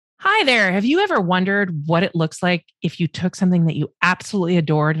Hi there. Have you ever wondered what it looks like if you took something that you absolutely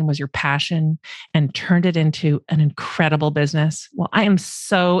adored and was your passion and turned it into an incredible business? Well, I am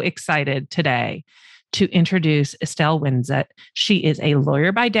so excited today to introduce Estelle Winsett. She is a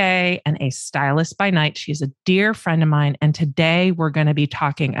lawyer by day and a stylist by night. She's a dear friend of mine. And today we're going to be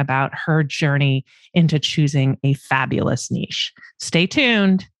talking about her journey into choosing a fabulous niche. Stay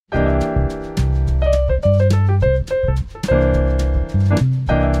tuned.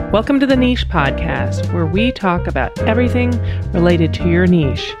 Welcome to the Niche Podcast, where we talk about everything related to your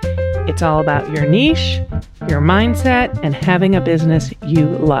niche. It's all about your niche, your mindset, and having a business you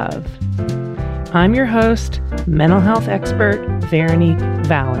love. I'm your host, mental health expert, Veronique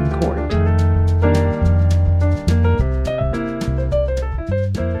Valancourt.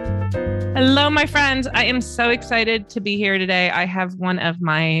 Hello, my friends. I am so excited to be here today. I have one of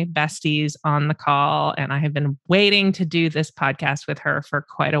my besties on the call, and I have been waiting to do this podcast with her for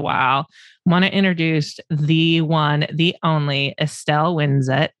quite a while. I want to introduce the one, the only Estelle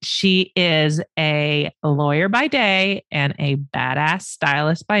Winsett. She is a lawyer by day and a badass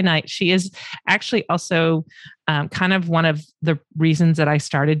stylist by night. She is actually also kind of one of the reasons that I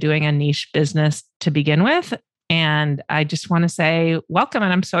started doing a niche business to begin with. And I just want to say welcome,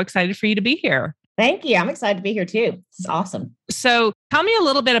 and I'm so excited for you to be here. Thank you. I'm excited to be here too. This is awesome. So tell me a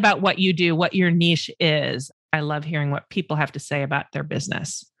little bit about what you do, what your niche is. I love hearing what people have to say about their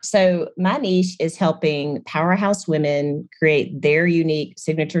business. So my niche is helping powerhouse women create their unique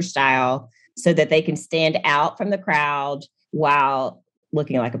signature style so that they can stand out from the crowd while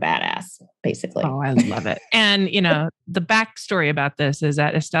looking like a badass, basically. Oh, I love it. And, the backstory about this is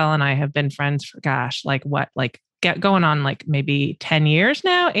that Estelle and I have been friends for, going on maybe 10 years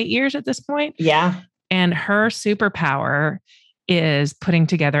now, 8 years at this point. Yeah. And her superpower is putting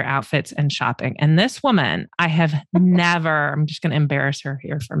together outfits and shopping. And this woman, I have never, I'm just going to embarrass her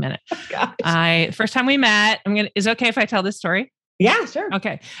here for a minute. Oh, First time we met, is it okay if I tell this story? Yeah, sure.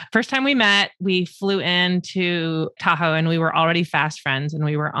 Okay. First time we met, we flew into Tahoe and we were already fast friends, and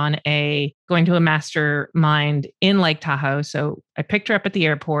we were going to a mastermind in Lake Tahoe. So I picked her up at the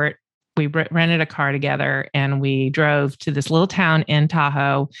airport. We rented a car together and we drove to this little town in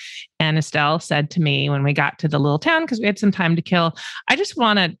Tahoe. And Estelle said to me when we got to the little town, because we had some time to kill, I just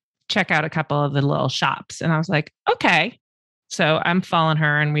want to check out a couple of the little shops. And I was like, okay. So I'm following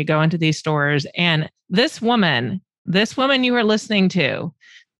her and we go into these stores, and this woman you were listening to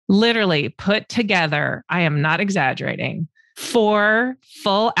literally put together, I am not exaggerating, 4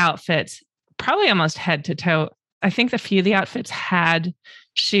 full outfits, probably almost head to toe. I think a few of the outfits had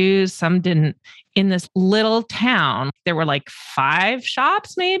shoes, some didn't. In this little town, there were 5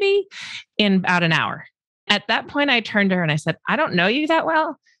 shops maybe in about an hour. At that point, I turned to her and I said, I don't know you that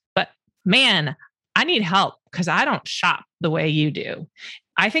well, but man, I need help because I don't shop the way you do.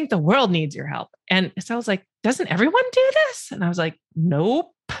 I think the world needs your help. And so I was like, doesn't everyone do this? And I was like,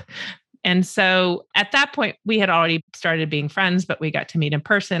 nope. And so at that point, we had already started being friends, but we got to meet in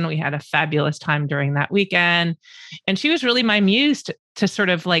person. We had a fabulous time during that weekend. And she was really my muse to sort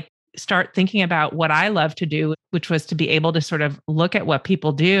of start thinking about what I love to do, which was to be able to sort of look at what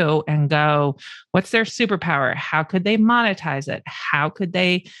people do and go, what's their superpower? How could they monetize it? How could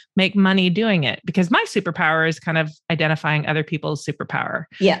they make money doing it? Because my superpower is kind of identifying other people's superpower.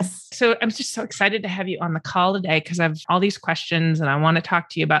 Yes. So I'm just so excited to have you on the call today because I have all these questions and I want to talk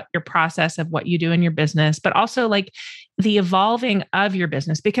to you about your process of what you do in your business, but also the evolving of your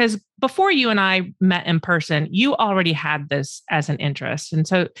business. Because before you and I met in person, you already had this as an interest. And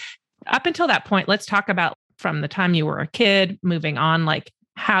so up until that point, let's talk about from the time you were a kid, moving on,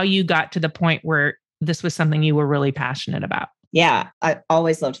 how you got to the point where this was something you were really passionate about. Yeah, I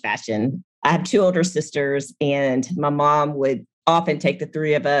always loved fashion. I have 2 older sisters, and my mom would often take the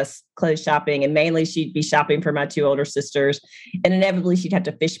 3 of us clothes shopping, and mainly she'd be shopping for my 2 older sisters. And inevitably she'd have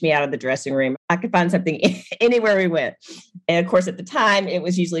to fish me out of the dressing room. I could find something anywhere we went. And of course, at the time, it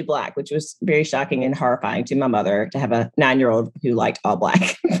was usually black, which was very shocking and horrifying to my mother to have a 9-year-old who liked all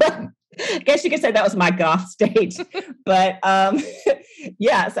black. I guess you could say that was my goth stage. But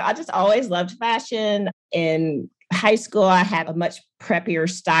yeah, so I just always loved fashion. In high school, I had a much preppier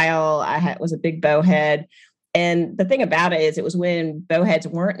style. Was a big bow head. And the thing about it is it was when bow heads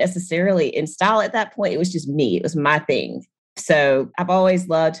weren't necessarily in style at that point. It was just me. It was my thing. So I've always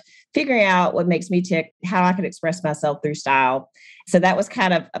loved figuring out what makes me tick, how I can express myself through style. So that was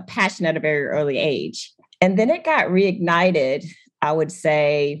kind of a passion at a very early age. And then it got reignited, I would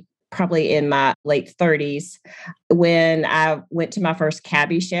say, probably in my late 30s, when I went to my first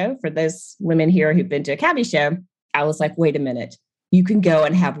cabbie show. For those women here who've been to a cabbie show, I was like, wait a minute, you can go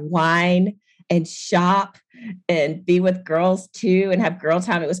and have wine and shop and be with girls too and have girl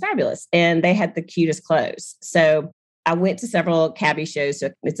time. It was fabulous. And they had the cutest clothes. So I went to several cabbie shows. So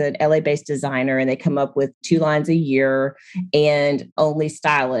it's an LA-based designer, and they come up with 2 lines a year, and only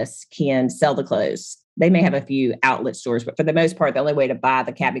stylists can sell the clothes. They may have a few outlet stores, but for the most part, the only way to buy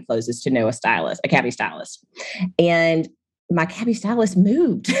the cabbie clothes is to know a cabbie stylist. And my cabbie stylist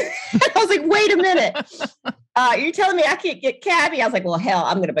moved. I was like, wait a minute. You're telling me I can't get cabbie? I was like, well, hell,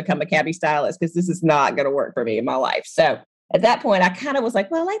 I'm going to become a cabbie stylist because this is not going to work for me in my life. So at that point, I kind of was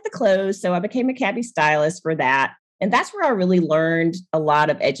like, well, I like the clothes. So I became a cabbie stylist for that. And that's where I really learned a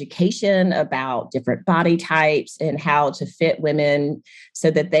lot of education about different body types and how to fit women so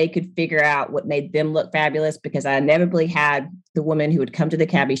that they could figure out what made them look fabulous. Because I inevitably had the woman who would come to the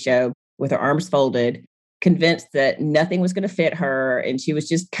cabbie show with her arms folded, convinced that nothing was going to fit her. And she was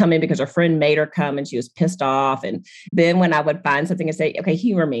just coming because her friend made her come and she was pissed off. And then when I would find something and say, okay,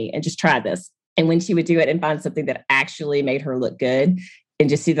 humor me and just try this. And when she would do it and find something that actually made her look good, and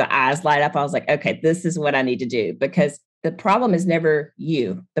just see the eyes light up, I was like, okay, this is what I need to do, because the problem is never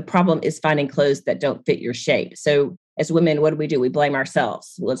you. The problem is finding clothes that don't fit your shape. So as women, what do? We blame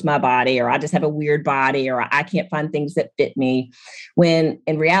ourselves. Well, it's my body, or I just have a weird body, or I can't find things that fit me. When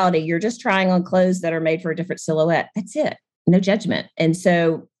in reality, you're just trying on clothes that are made for a different silhouette. That's it. No judgment. And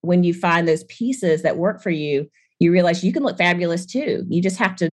so when you find those pieces that work for you, you realize you can look fabulous too. You just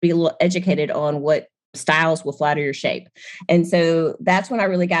have to be a little educated on what styles will flatter your shape. And so that's when I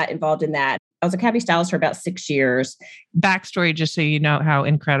really got involved in that. I was a cabbie stylist for about 6 years. Backstory, just so you know how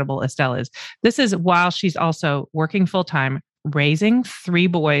incredible Estelle is. This is while she's also working full-time, raising 3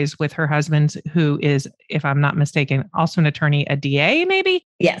 boys with her husband, who is, if I'm not mistaken, also an attorney, a DA, maybe?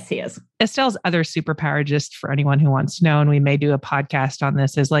 Yes, he is. Estelle's other superpower, just for anyone who wants to know, and we may do a podcast on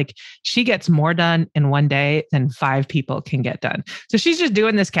this, is like she gets more done in one day than 5 people can get done. So she's just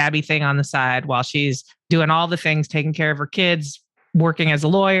doing this cabbie thing on the side while she's doing all the things, taking care of her kids, working as a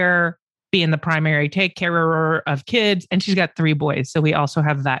lawyer, being the primary take carer of kids. And she's got 3 boys. So we also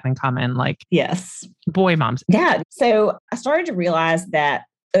have that in common, like yes, boy moms. Yeah. So I started to realize that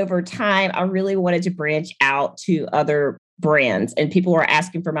over time, I really wanted to branch out to other brands, and people were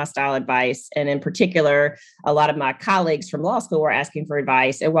asking for my style advice. And in particular, a lot of my colleagues from law school were asking for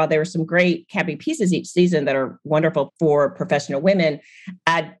advice. And while there were some great cabbie pieces each season that are wonderful for professional women,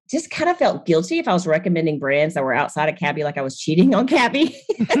 I just kind of felt guilty if I was recommending brands that were outside of cabbie, like I was cheating on cabbie.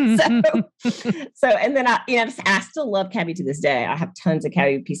 And then I still love cabbie to this day. I have tons of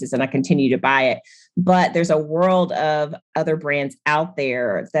cabbie pieces and I continue to buy it. But there's a world of other brands out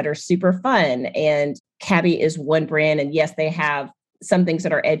there that are super fun. And cabbie is one brand. And yes, they have some things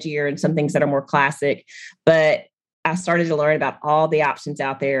that are edgier and some things that are more classic. But I started to learn about all the options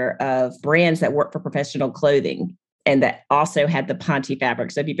out there of brands that work for professional clothing and that also had the Ponte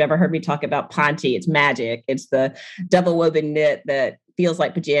fabric. So if you've ever heard me talk about Ponte, it's magic. It's the double woven knit that feels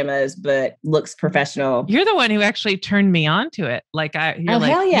like pajamas, but looks professional. You're the one who actually turned me on to it. Like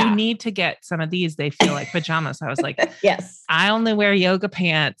hell yeah. You need to get some of these. They feel like pajamas. I was like, yes, I only wear yoga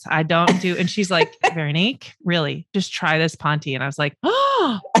pants. I don't do. And she's like, Veronique, really, just try this Ponte. And I was like,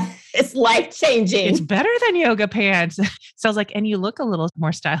 oh, it's life-changing. It's better than yoga pants. So I was like, and you look a little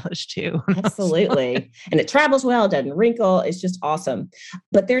more stylish too. Absolutely. And it travels well, doesn't wrinkle. It's just awesome.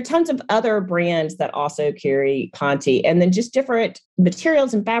 But there are tons of other brands that also carry Ponte, and then just different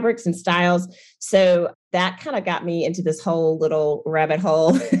materials and fabrics and styles. So that kind of got me into this whole little rabbit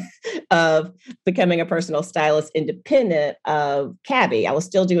hole of becoming a personal stylist independent of cabbie. I was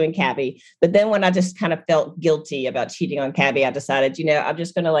still doing cabbie. But then when I just kind of felt guilty about cheating on cabbie, I decided, I'm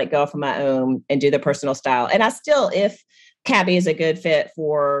just going to let go from my own and do the personal style. And I still, if cabbie is a good fit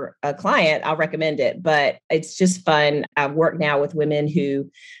for a client, I'll recommend it. But it's just fun. I work now with women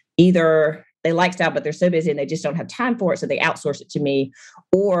who either they like style, but they're so busy and they just don't have time for it. So they outsource it to me,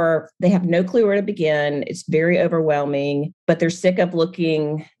 or they have no clue where to begin. It's very overwhelming, but they're sick of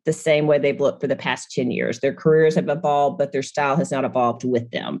looking the same way they've looked for the past 10 years. Their careers have evolved, but their style has not evolved with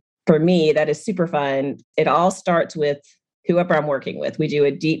them. For me, that is super fun. It all starts with whoever I'm working with. We do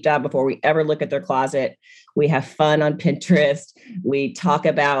a deep dive before we ever look at their closet. We have fun on Pinterest. We talk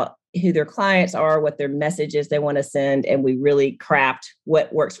about who their clients are, what their messages they want to send, and we really craft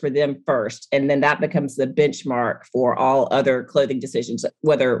what works for them first. And then that becomes the benchmark for all other clothing decisions,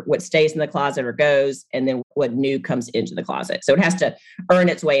 whether what stays in the closet or goes, and then what new comes into the closet. So it has to earn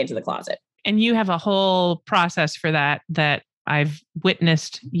its way into the closet. And you have a whole process for that I've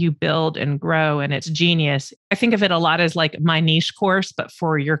witnessed you build and grow, and it's genius. I think of it a lot as like my niche course, but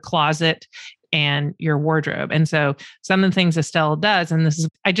for your closet. and your wardrobe. And so some of the things Estelle does, and this is,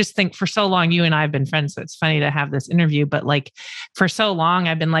 I just think for so long, you and I have been friends. So it's funny to have this interview, but like for so long,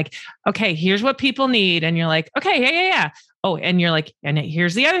 I've been like, okay, here's what people need. And you're like, okay, yeah. Oh, and you're like, and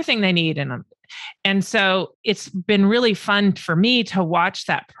here's the other thing they need. And so it's been really fun for me to watch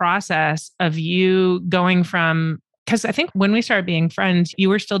that process of you going from, because I think when we started being friends, you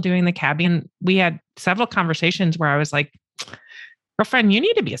were still doing the cabbie, and we had several conversations where I was like, girlfriend, you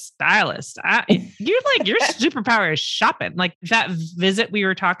need to be a stylist. Your superpower is shopping. Like that visit we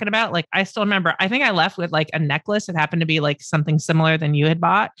were talking about, like I still remember, I think I left with like a necklace. It happened to be like something similar than you had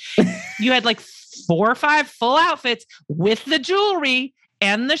bought. You had like 4 or 5 full outfits with the jewelry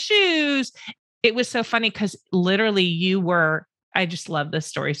and the shoes. It was so funny because literally I just love this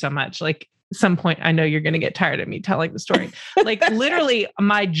story so much. Like some point, I know you're going to get tired of me telling the story. Like literally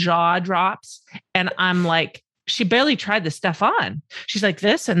my jaw drops and I'm like, she barely tried the stuff on. She's like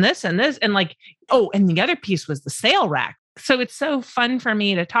this and this and this. And like, oh, and the other piece was the sale rack. So it's so fun for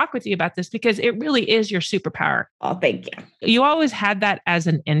me to talk with you about this because it really is your superpower. Oh, thank you. You always had that as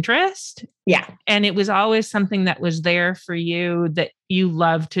an interest. Yeah. And it was always something that was there for you that you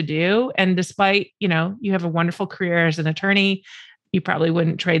love to do. And despite, you have a wonderful career as an attorney, you probably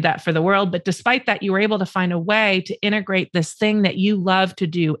wouldn't trade that for the world. But despite that, you were able to find a way to integrate this thing that you love to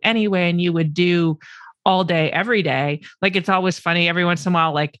do anyway, and you would do all day, every day. Like it's always funny every once in a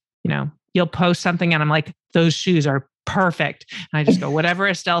while, like, you'll post something and I'm like, those shoes are perfect. And I just go, whatever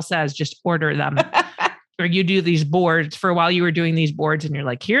Estelle says, just order them. Or you do these boards for a while. You were doing these boards and you're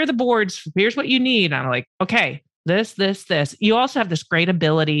like, here are the boards. Here's what you need. And I'm like, okay, this. You also have this great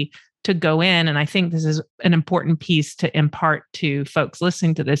ability to go in. And I think this is an important piece to impart to folks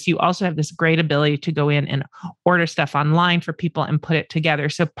listening to this. You also have this great ability to go in and order stuff online for people and put it together.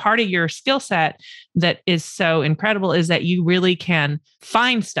 So part of your skill set that is so incredible is that you really can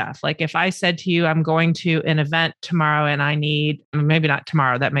find stuff. Like if I said to you, I'm going to an event tomorrow and I need, maybe not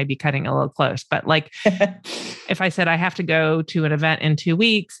tomorrow, that may be cutting a little close, but like if I said I have to go to an event in 2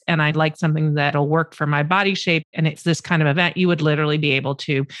 weeks and I'd like something that'll work for my body shape and it's this kind of event, you would literally be able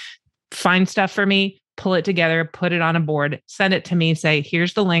to find stuff for me, pull it together, put it on a board, send it to me, say,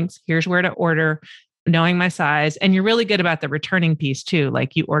 here's the links, here's where to order, knowing my size. And you're really good about the returning piece too.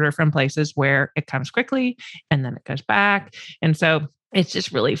 Like you order from places where it comes quickly and then it goes back. And so it's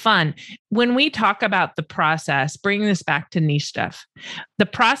just really fun. When we talk about the process, bringing this back to niche stuff, the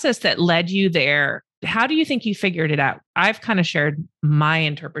process that led you there, how do you think you figured it out? I've kind of shared my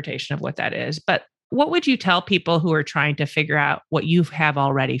interpretation of what that is, but what would you tell people who are trying to figure out what you have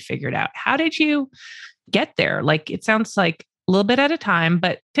already figured out? How did you get there? Like, it sounds like a little bit at a time,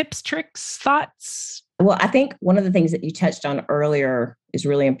 but tips, tricks, thoughts? Well, I think one of the things that you touched on earlier is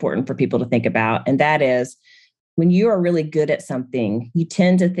really important for people to think about. And that is when you are really good at something, you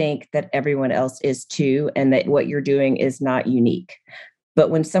tend to think that everyone else is too, and that what you're doing is not unique. But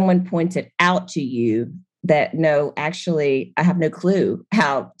when someone points it out to you, that no, actually, I have no clue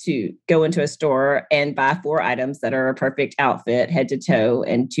how to go into a store and buy 4 items that are a perfect outfit, head to toe,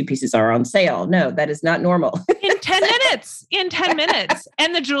 and 2 pieces are on sale. No, that is not normal. In 10 minutes.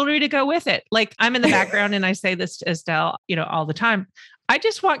 And the jewelry to go with it. Like I'm in the background and I say this to Estelle, all the time. I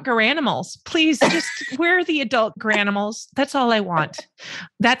just want granimals. Please just wear the adult granimals. That's all I want.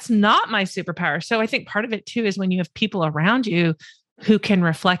 That's not my superpower. So I think part of it too is when you have people around you who can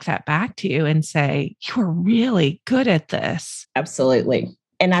reflect that back to you and say, you are really good at this. Absolutely.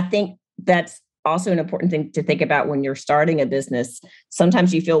 And I think that's also an important thing to think about when you're starting a business.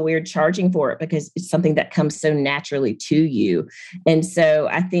 Sometimes you feel weird charging for it because it's something that comes so naturally to you. And so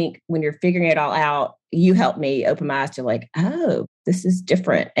I think when you're figuring it all out, you help me open my eyes to like, oh, this is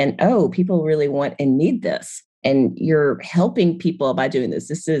different. And oh, people really want and need this. And you're helping people by doing this.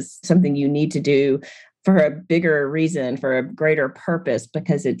 This is something you need to do for a bigger reason, for a greater purpose,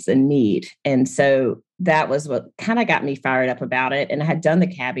 because it's a need. And so that was what kind of got me fired up about it. And I had done the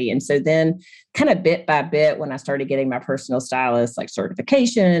cabbie. And so then kind of bit by bit, when I started getting my personal stylist, like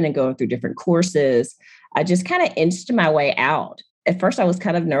certification and going through different courses, I just kind of inched my way out. At first, I was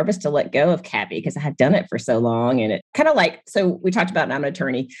kind of nervous to let go of cabbie because I had done it for so long. And it kind of like, so we talked about, I'm an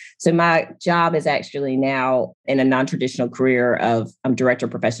attorney. So my job is actually now in a non-traditional career of I'm director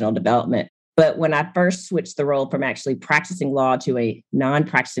of professional development. But when I first switched the role from actually practicing law to a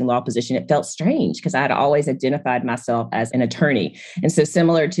non-practicing law position, it felt strange because I had always identified myself as an attorney. And so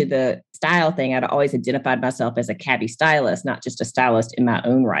similar to the style thing, I'd always identified myself as a cabbie stylist, not just a stylist in my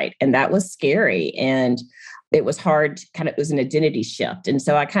own right. And that was scary. And it was hard, it was an identity shift. And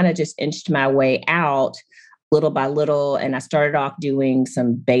so I kind of just inched my way out little by little. And I started off doing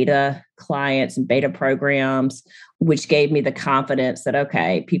some beta clients and beta programs, which gave me the confidence that,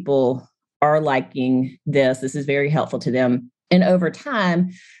 okay, people are liking this. This is very helpful to them. And over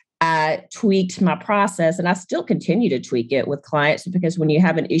time, I tweaked my process, and I still continue to tweak it with clients, because when you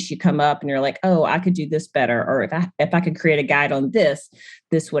have an issue come up and you're like, oh, I could do this better, or if I could create a guide on this,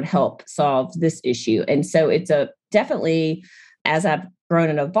 this would help solve this issue. And so it's definitely, as I've grown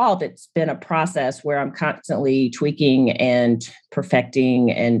and evolved, it's been a process where I'm constantly tweaking and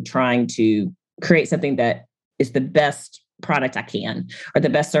perfecting and trying to create something that is the best product I can, or the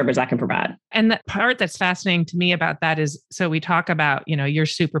best service I can provide. And the part that's fascinating to me about that is, so we talk about, your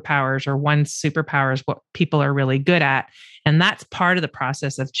superpowers, or one's superpowers, what people are really good at. And that's part of the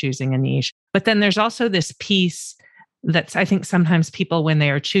process of choosing a niche. But then there's also this piece that's, I think sometimes people, when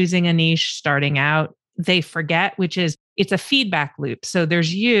they are choosing a niche, starting out, they forget, which is it's a feedback loop. So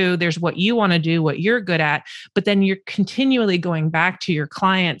there's what you want to do, what you're good at, but then you're continually going back to your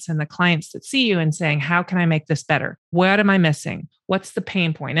clients and the clients that see you and saying, how can I make this better? What am I missing? What's the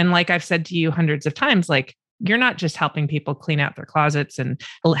pain point? And like I've said to you hundreds of times, like, you're not just helping people clean out their closets and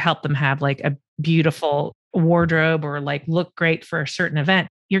help them have like a beautiful wardrobe or like look great for a certain event.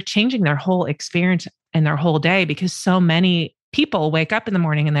 You're changing their whole experience and their whole day, because so many people wake up in the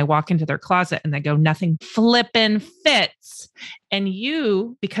morning and they walk into their closet and they go, nothing flippin' fits. And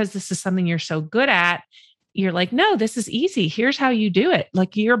you, because this is something you're so good at, you're like, no, this is easy. Here's how you do it.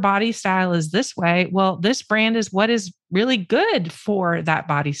 Like, your body style is this way. Well, this brand is what is really good for that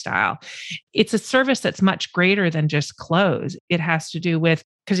body style. It's a service that's much greater than just clothes. It has to do with,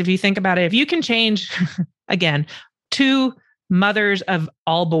 because if you think about it, if you can change, again, 2 mothers of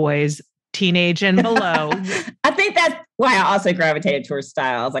all boys, teenage and below. I think that's why I also gravitated towards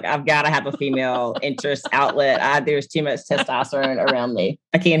style. I was like, I've got to have a female interest outlet. There's too much testosterone around me.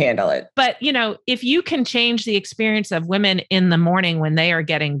 I can't handle it. But, if you can change the experience of women in the morning when they are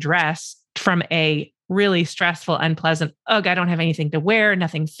getting dressed from a really stressful, unpleasant, ugh, I don't have anything to wear,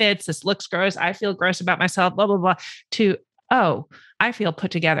 nothing fits, this looks gross, I feel gross about myself, blah, blah, blah, to, oh, I feel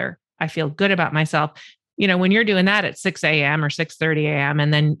put together, I feel good about myself. When you're doing that at 6 a.m. or 6:30 a.m.,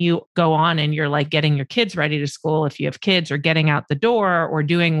 and then you go on and you're like getting your kids ready to school, if you have kids, or getting out the door, or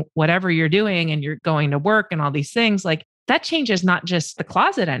doing whatever you're doing, and you're going to work and all these things, like, that changes not just the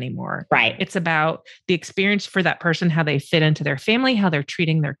closet anymore. Right. It's about the experience for that person, how they fit into their family, how they're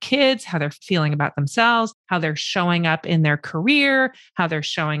treating their kids, how they're feeling about themselves, how they're showing up in their career, how they're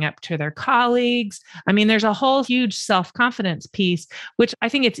showing up to their colleagues. I mean, there's a whole huge self-confidence piece, which I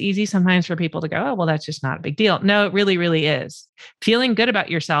think it's easy sometimes for people to go, oh, well, that's just not a big deal. No, it really, really is. Feeling good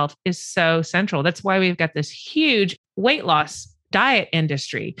about yourself is so central. That's why we've got this huge weight loss diet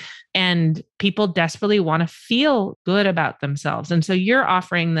industry, and people desperately want to feel good about themselves. And so you're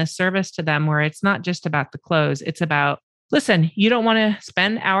offering this service to them where it's not just about the clothes. It's about, listen, you don't want to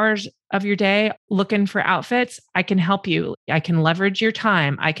spend hours of your day looking for outfits. I can help you. I can leverage your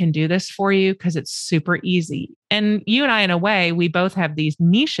time. I can do this for you because it's super easy. And you and I, in a way, we both have these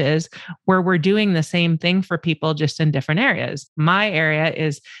niches where we're doing the same thing for people, just in different areas. My area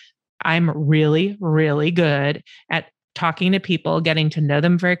is I'm really, really good at talking to people, getting to know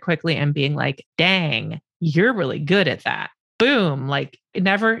them very quickly, and being like, dang, you're really good at that. Boom. Like, it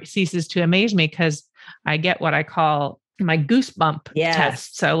never ceases to amaze me, because I get what I call my goosebump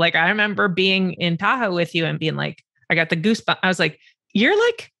test. So like, I remember being in Tahoe with you and being like, I got the goosebump. I was like, you're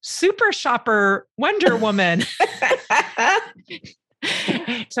like super shopper Wonder Woman.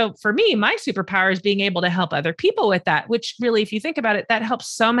 So for me, my superpower is being able to help other people with that, which really, if you think about it, that helps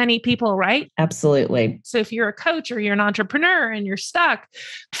so many people, right? Absolutely. So if you're a coach or you're an entrepreneur and you're stuck,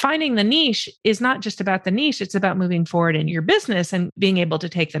 finding the niche is not just about the niche. It's about moving forward in your business and being able to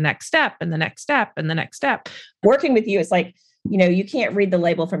take the next step and the next step and the next step. Working with you, it's like, you can't read the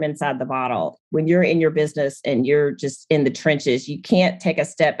label from inside the bottle. When you're in your business and you're just in the trenches, you can't take a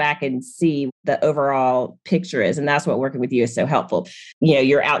step back and see the overall picture is. And that's what working with you is so helpful.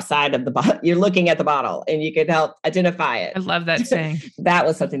 You're outside of the bottle, you're looking at the bottle, and you can help identify it. I love that saying. That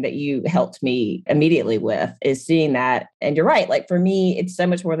was something that you helped me immediately with, is seeing that. And you're right. Like, for me, it's so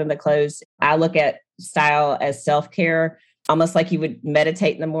much more than the clothes. I look at style as self-care. Almost like you would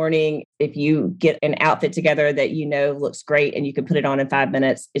meditate in the morning. If you get an outfit together that looks great and you can put it on in 5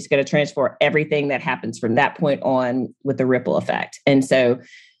 minutes, it's going to transform everything that happens from that point on with the ripple effect. And so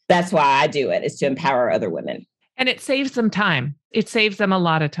that's why I do it, is to empower other women. And it saves them time. It saves them a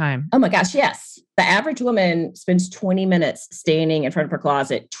lot of time. Oh my gosh, yes. The average woman spends 20 minutes standing in front of her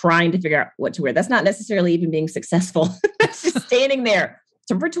closet trying to figure out what to wear. That's not necessarily even being successful. That's just standing there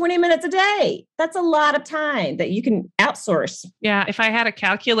for 20 minutes a day. That's a lot of time that you can outsource. Yeah. If I had a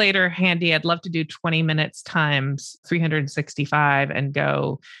calculator handy, I'd love to do 20 minutes times 365 and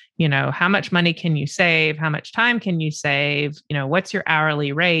go, how much money can you save? How much time can you save? What's your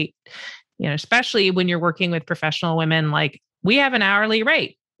hourly rate? especially when you're working with professional women, like we have an hourly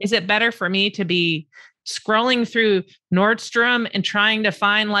rate. Is it better for me to be scrolling through Nordstrom and trying to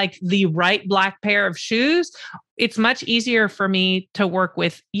find like the right black pair of shoes? It's much easier for me to work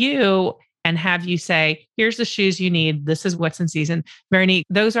with you and have you say, here's the shoes you need. This is what's in season. Veronique,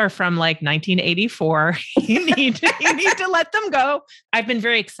 those are from like 1984. You need to let them go. I've been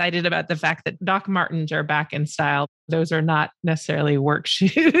very excited about the fact that Doc Martens are back in style. Those are not necessarily work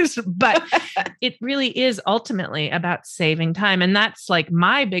shoes, but it really is ultimately about saving time. And that's like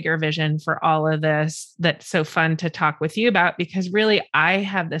my bigger vision for all of this. That's so fun to talk with you about, because really I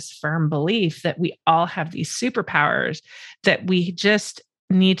have this firm belief that we all have these superpowers that we just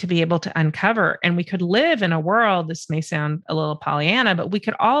need to be able to uncover. And we could live in a world, this may sound a little Pollyanna, but we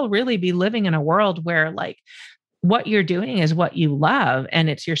could all really be living in a world where like what you're doing is what you love and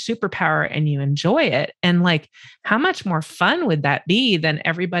it's your superpower and you enjoy it. And like, how much more fun would that be than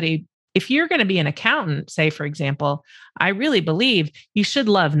everybody? If you're going to be an accountant, say, for example, I really believe you should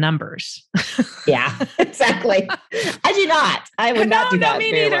love numbers. Yeah, exactly. I do not. I would not do that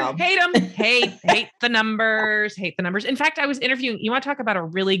me very neither. well. Hate them. Hate the numbers. Hate the numbers. In fact, I was interviewing, you want to talk about a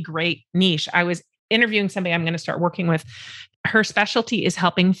really great niche. I was interviewing somebody I'm going to start working with. Her specialty is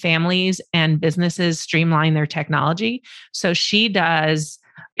helping families and businesses streamline their technology. So she does,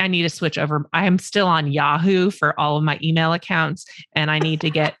 I need to switch over. I am still on Yahoo for all of my email accounts, and I need to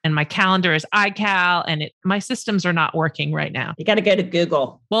get, and my calendar is iCal, and my systems are not working right now. You got to go to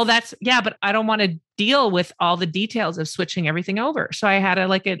Google. Well, but I don't want to deal with all the details of switching everything over. So I had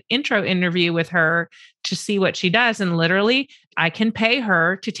an intro interview with her to see what she does. And literally I can pay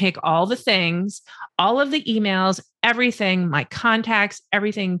her to take all the things, all of the emails, everything, my contacts,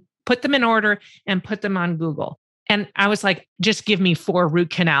 everything, put them in order and put them on Google. And I was like, just give me 4 root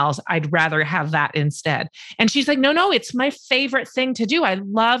canals. I'd rather have that instead. And she's like, no, it's my favorite thing to do. I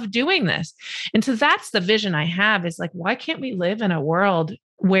love doing this. And so that's the vision I have, is like, why can't we live in a world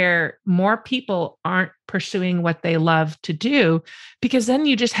where more people aren't pursuing what they love to do? Because then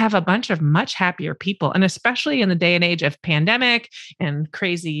you just have a bunch of much happier people. And especially in the day and age of pandemic and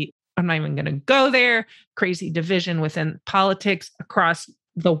crazy, I'm not even going to go there, crazy division within politics across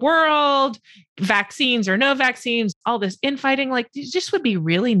the world, vaccines or no vaccines, all this infighting, like it just would be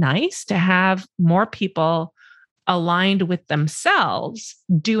really nice to have more people aligned with themselves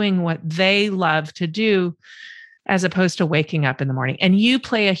doing what they love to do, as opposed to waking up in the morning. And you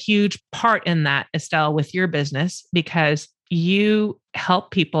play a huge part in that, Estelle, with your business, because you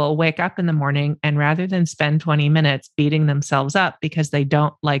help people wake up in the morning and rather than spend 20 minutes beating themselves up because they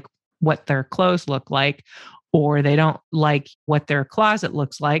don't like what their clothes look like, or they don't like what their closet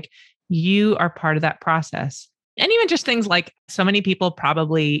looks like, you are part of that process. And even just things like, so many people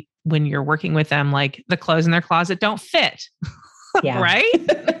probably, when you're working with them, like the clothes in their closet don't fit. Yeah. Right?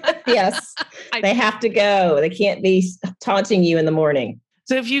 Yes. They have to go. They can't be taunting you in the morning.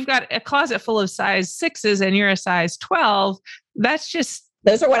 So if you've got a closet full of size 6s and you're a size 12, that's just...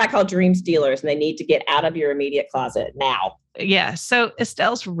 Those are what I call dream stealers, and they need to get out of your immediate closet now. Yeah. So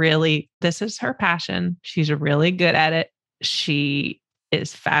Estelle's this is her passion. She's really good at it. She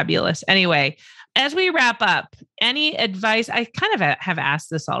is fabulous. Anyway, as we wrap up, any advice? I kind of have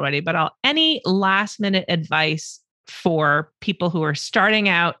asked this already, but any last minute advice for people who are starting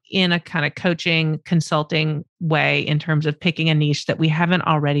out in a kind of coaching, consulting way in terms of picking a niche that we haven't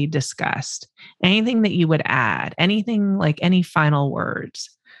already discussed? Anything that you would add? Anything, like any final words?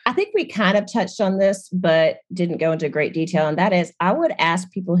 I think we kind of touched on this, but didn't go into great detail. And that is, I would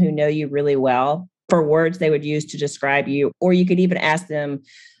ask people who know you really well for words they would use to describe you, or you could even ask them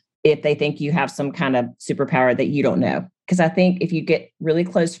if they think you have some kind of superpower that you don't know. Because I think if you get really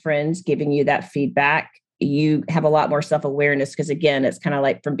close friends giving you that feedback, you have a lot more self-awareness, because again, it's kind of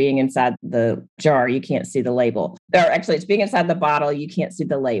like from being inside the jar, you can't see the label. Or actually, it's being inside the bottle, you can't see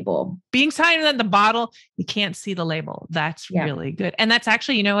the label. Being inside the bottle, you can't see the label. That's really good. And that's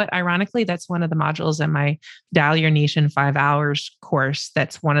actually, you know what, ironically, that's one of the modules in my Dial Your Niche in 5 hours course.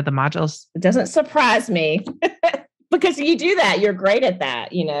 That's one of the modules. It doesn't surprise me. Because you do that, you're great at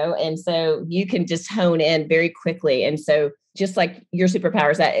that, and so you can just hone in very quickly. And so just like your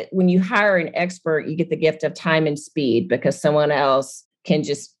superpowers, that when you hire an expert, you get the gift of time and speed, because someone else can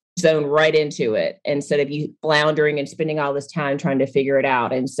just zone right into it instead of you floundering and spending all this time trying to figure it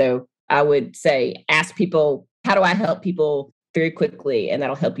out. And so I would say, ask people, how do I help people very quickly? And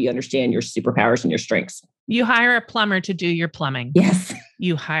that'll help you understand your superpowers and your strengths. You hire a plumber to do your plumbing. Yes.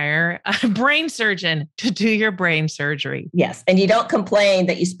 You hire a brain surgeon to do your brain surgery. Yes. And you don't complain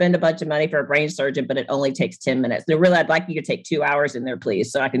that you spend a bunch of money for a brain surgeon, but it only takes 10 minutes. No, really, I'd like you to take 2 hours in there,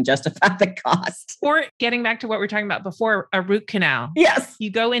 please, so I can justify the cost. Or getting back to what we were talking about before, a root canal. Yes.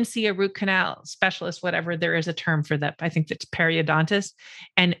 You go and see a root canal specialist, whatever, there is a term for that. I think that's periodontist.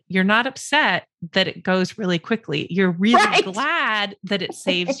 And you're not upset that it goes really quickly. You're really glad that it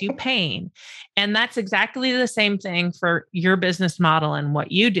saves you pain. And that's exactly the same thing for your business model and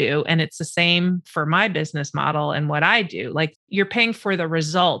what you do. And it's the same for my business model and what I do. Like, you're paying for the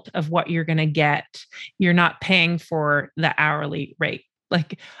result of what you're going to get. You're not paying for the hourly rate.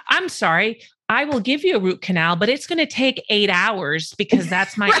 Like, I'm sorry, I will give you a root canal, but it's going to take 8 hours because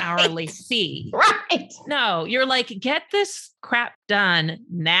that's my hourly fee. Right. No, you're like, get this crap done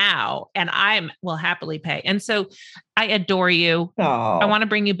now, and I will happily pay. And so I adore you. I want to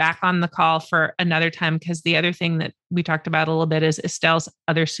bring you back on the call for another time, because the other thing that we talked about a little bit is Estelle's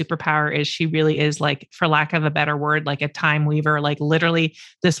other superpower is she really is, like, for lack of a better word, like a time weaver. Like, literally,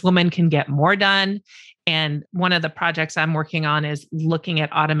 this woman can get more done. And one of the projects I'm working on is looking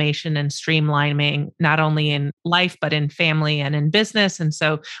at automation and streamlining, not only in life, but in family and in business. And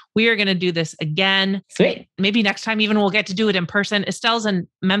so we are going to do this again. Sweet. Maybe next time even we'll get to do it in person. Estelle's in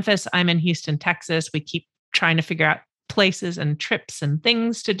Memphis. I'm in Houston, Texas. We keep trying to figure out places and trips and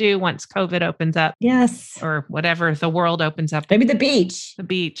things to do once COVID opens up. Yes. Or whatever the world opens up. Maybe the beach. The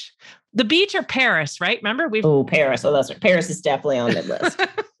beach. The beach or Paris, right? Remember? Paris. Oh, that's right. Paris is definitely on the list.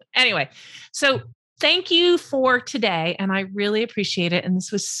 Anyway, so thank you for today. And I really appreciate it. And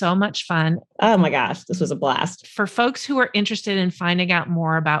this was so much fun. Oh my gosh, this was a blast. For folks who are interested in finding out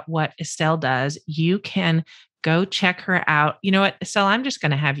more about what Estelle does, you can go check her out. You know what, Estelle, I'm just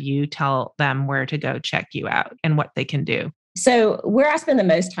going to have you tell them where to go check you out and what they can do. So where I spend the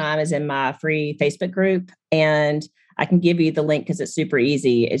most time is in my free Facebook group. And I can give you the link because it's super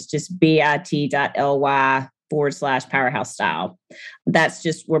easy. It's just bit.ly/powerhouse style. That's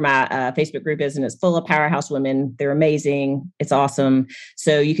just where my Facebook group is. And it's full of powerhouse women. They're amazing. It's awesome.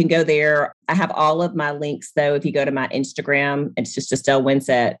 So you can go there. I have all of my links though. If you go to my Instagram, it's just Estelle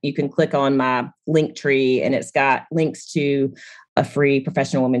Winsett. You can click on my link tree and it's got links to a free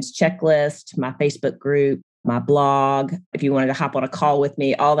professional women's checklist, my Facebook group, my blog. If you wanted to hop on a call with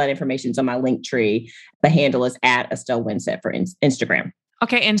me, all that information is on my link tree. The handle is @Estelle Winsett for Instagram.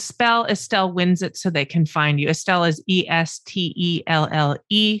 Okay. And spell Estelle Winsett so they can find you. Estelle is Estelle,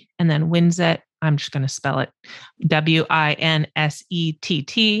 and then Winsett, I'm just going to spell it Winsett.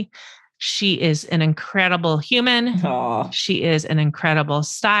 She is an incredible human. Aww. She is an incredible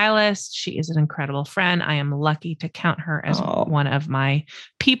stylist. She is an incredible friend. I am lucky to count her as one of my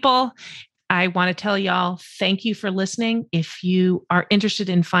people. I want to tell y'all, thank you for listening. If you are interested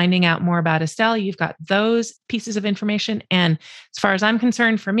in finding out more about Estelle, you've got those pieces of information. And as far as I'm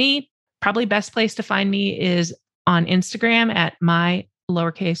concerned, for me, probably best place to find me is on Instagram at my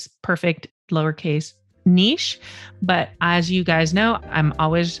 _perfect niche. But as you guys know, I'm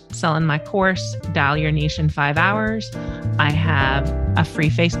always selling my course, Dial Your Niche in 5 hours. I have a free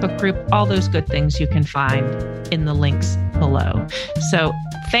Facebook group, all those good things you can find in the links below. So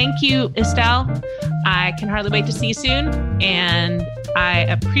thank you, Estelle. I can hardly wait to see you soon. And I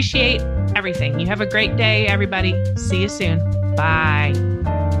appreciate everything. You have a great day, everybody. See you soon. Bye.